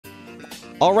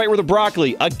All right, we're the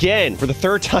broccoli again for the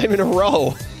third time in a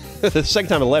row. The second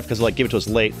time I left because I like gave it to us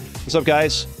late. What's up,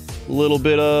 guys? A little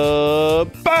bit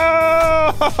of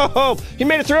boom! He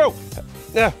made it through.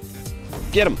 Yeah,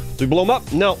 get him. Do we blow him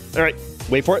up? No. All right,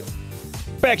 wait for it.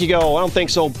 Back you go. I don't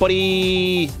think so,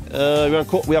 buddy. We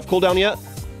have cooldown yet?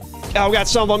 Oh, we got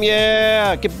some of them.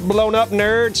 Yeah, get blown up,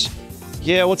 nerds.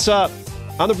 Yeah, what's up?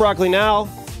 I'm the broccoli now.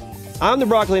 I'm the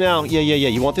broccoli now. Yeah.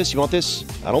 You want this? You want this?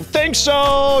 I don't think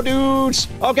so, dudes.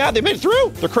 Oh, God, they made it through.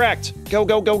 They're cracked. Go.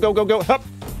 Hup.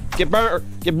 Get burned.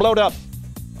 Get blowed up.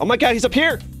 Oh, my God, he's up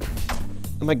here.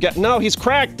 Oh, my God. No, he's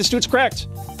cracked. This dude's cracked.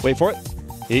 Wait for it.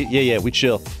 Yeah, we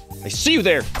chill. I see you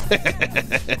there.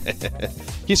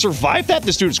 He survived that?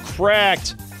 This dude's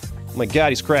cracked. Oh, my God,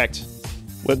 he's cracked.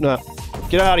 What? No.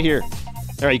 Get out of here.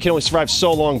 All right, you can only survive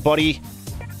so long, buddy.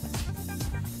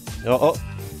 Oh.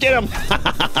 Get him!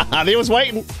 They was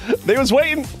waiting.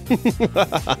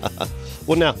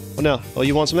 What now? Oh,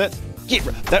 you want some of that? Get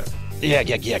that. Yeah,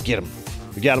 get him.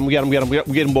 We got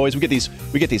him, boys. We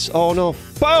get these. Oh, no.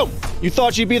 Boom! You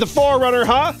thought you'd be the forerunner,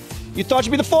 huh? You thought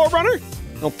you'd be the forerunner?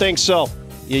 Don't think so.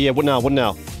 Yeah, what now?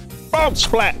 Boom!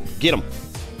 Splat! Get him.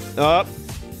 All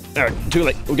right, too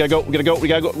late. We gotta go.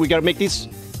 We gotta make these.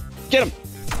 Get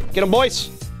him, boys.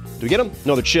 Do we get them?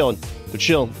 No, they're chilling.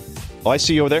 Oh, I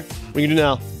see you over there. What are you gonna do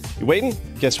now? You waiting?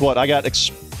 Guess what? I got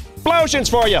explosions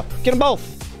for you. Get them both.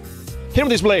 Hit them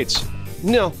with these blades.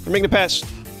 No, we're making a pass.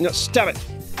 No, stop it.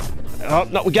 Oh,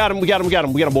 no, we got him,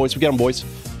 boys.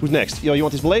 Who's next? Yo, you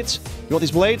want these blades?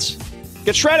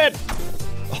 Get shredded!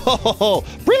 Oh,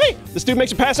 really? This dude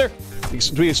makes a pass there?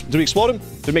 Do we explode him? Do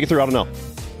we make it through? I don't know.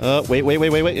 Wait,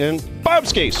 and boom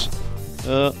skis!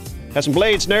 Have some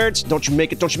blades, nerds. Don't you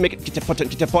make it. Get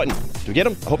that button. Do we get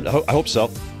him? I hope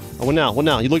so. Oh, what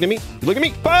now? You looking at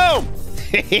me? Boom!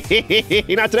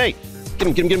 Not today. Get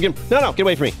him. No, get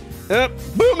away from me.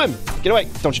 Boom him! Get away.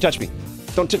 Don't you touch me.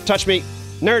 Don't touch me.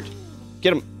 Nerd.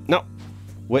 Get him. No.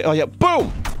 Wait, oh yeah.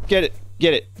 Boom! Get it.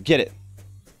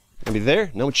 Gonna be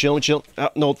there? No, chill. Oh,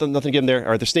 no, nothing to get him there.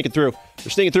 All right, they're sneaking through.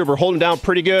 We're holding down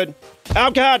pretty good. Oh,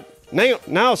 God!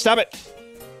 No, stop it.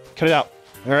 Cut it out.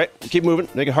 All right, keep moving.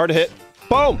 Make it hard to hit.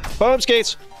 Boom!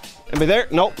 Skates. Anybody there?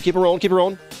 No, keep it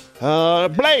rolling.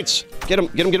 Blades! Get him.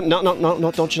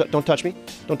 No, don't touch me.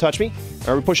 All right,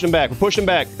 we're pushing him back.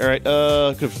 All right,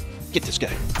 get this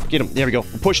guy. Get him. There we go.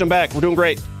 We're pushing him back. We're doing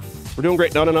great.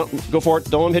 No. Go for it.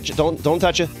 Don't hit you. Don't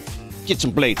touch you. Get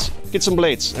some blades.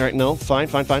 All right, no, fine.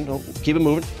 Don't keep it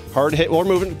moving. Hard to hit while we're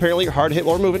moving. Apparently, you're hard to hit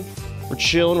while we're moving. We're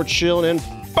chilling, and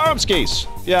boom skis!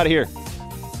 Get out of here.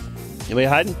 Anybody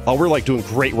hiding? Oh, we're like doing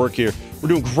great work here.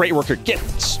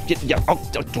 Get, yeah. Oh,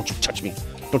 don't you touch me.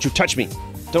 Don't you touch me.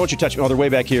 Oh, they're way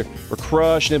back here. We're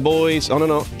crushing it, boys. Oh,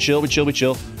 no. Chill. We're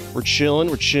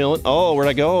chilling. Oh, where'd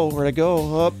I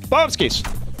go? Boom skis!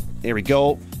 There we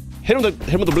go. Hit him with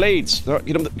the blades.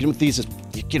 Get him with these.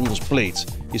 Get him with those blades.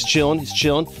 He's chilling.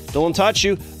 Don't let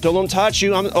him touch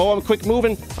you. I'm quick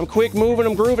moving. I'm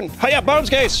grooving. Hiya, bones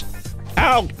case.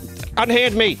 Ow!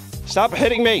 Unhand me. Stop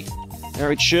hitting me. All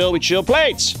right, chill.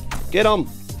 Blades. Get them.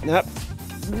 Yep.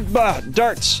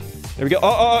 Darts. There we go.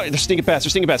 Oh, they're sneaking past.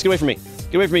 Get away from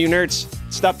me, you nerds.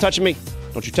 Stop touching me.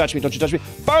 Don't you touch me.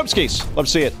 Boom skis. Love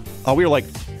to see it. Oh, we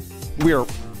are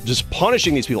just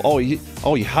punishing these people. Oh,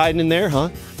 you hiding in there, huh?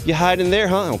 I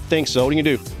don't think so. What are you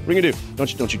gonna do?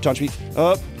 Don't you touch me.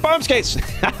 Bomb skates!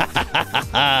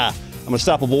 I'm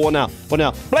unstoppable. What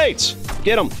now? Blades!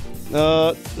 Get them!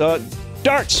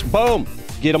 Darts! Boom!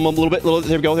 Get them a little bit.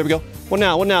 There we go. What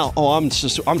now? Oh, I'm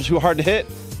too hard to hit.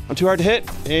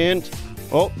 And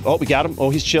oh, we got him. Oh,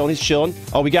 he's chilling.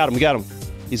 Oh, we got him.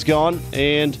 He's gone.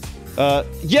 And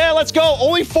yeah, let's go.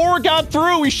 Only 4 got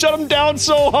through. We shut him down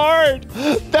so hard.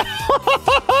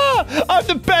 I'm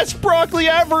the best broccoli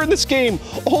ever in this game.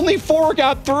 Only 4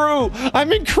 got through.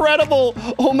 I'm incredible.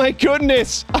 Oh my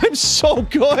goodness. I'm so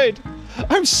good.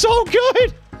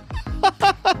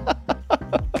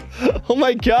 Oh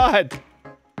my God.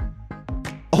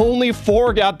 Only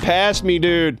 4 got past me,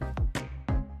 dude.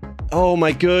 Oh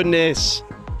my goodness.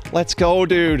 Let's go,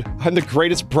 dude. I'm the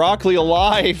greatest broccoli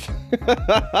alive.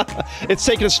 It's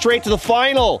taking us straight to the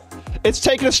final.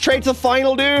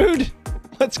 Dude.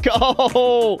 Let's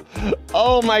go.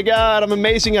 Oh my God, I'm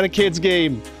amazing at a kid's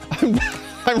game.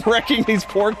 I'm wrecking these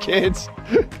poor kids.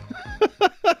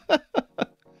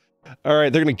 All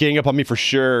right, they're gonna gang up on me for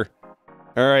sure.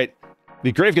 All right, it'd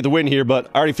be great if we get the win here, but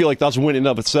I already feel like that's a win in and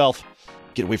of itself.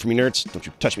 Get away from me, nerds. Don't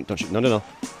you touch me. No.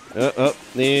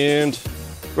 And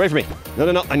away from me.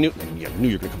 No. I knew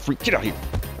you were gonna come free. Get out of here.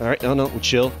 All right, no,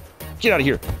 chill. Get out of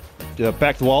here.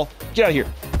 Back the wall. Get out of here.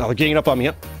 Oh, they're ganging up on me.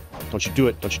 Huh? Don't you do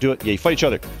it. Yeah, you fight each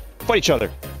other.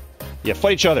 Yeah,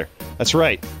 fight each other. That's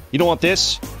right. You don't want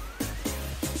this.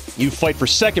 You fight for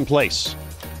second place.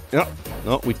 No,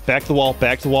 no, we back to the wall,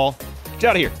 back to the wall. Get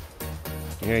out of here.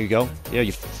 There you go. Yeah,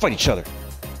 you fight each other.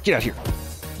 Get out here.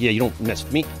 Yeah, you don't mess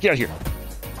with me. Get out here.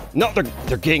 No,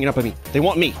 they're ganging up on me. They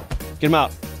want me. Get them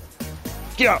out.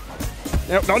 Get out.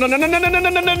 No, no, no, no, no, no, no, no,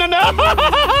 no, no, no, no!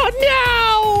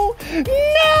 No! No!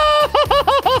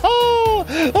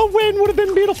 A win would have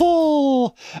been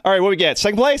beautiful. All right, what we get?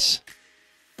 Second place?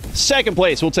 Second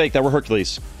place. We'll take that. We're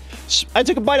Hercules. I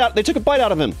took a bite out. They took a bite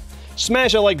out of him.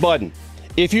 Smash that like button.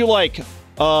 If you like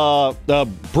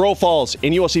Bro Falls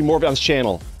and you want to see more of it on this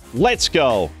channel, let's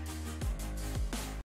go.